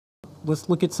let's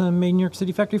look at some Made in New York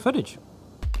City factory footage.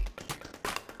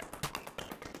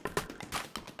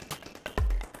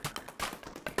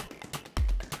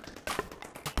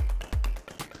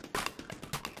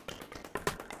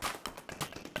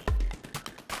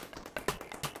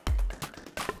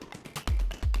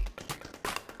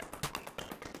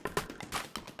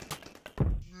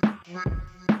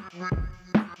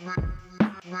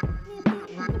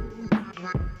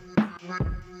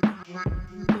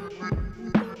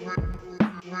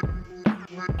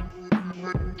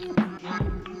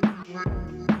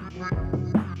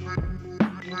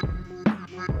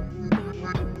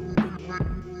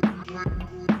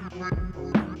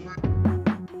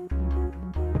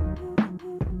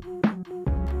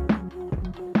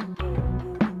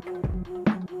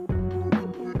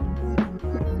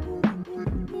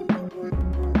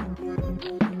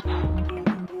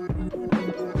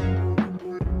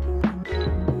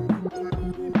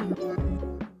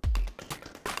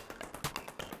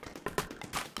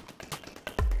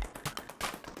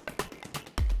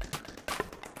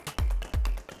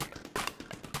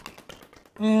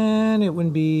 And it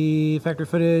wouldn't be factory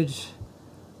footage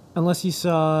unless you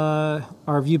saw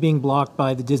our view being blocked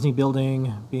by the Disney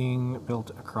building being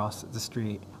built across the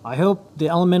street. I hope the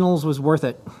Elementals was worth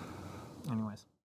it. Anyways.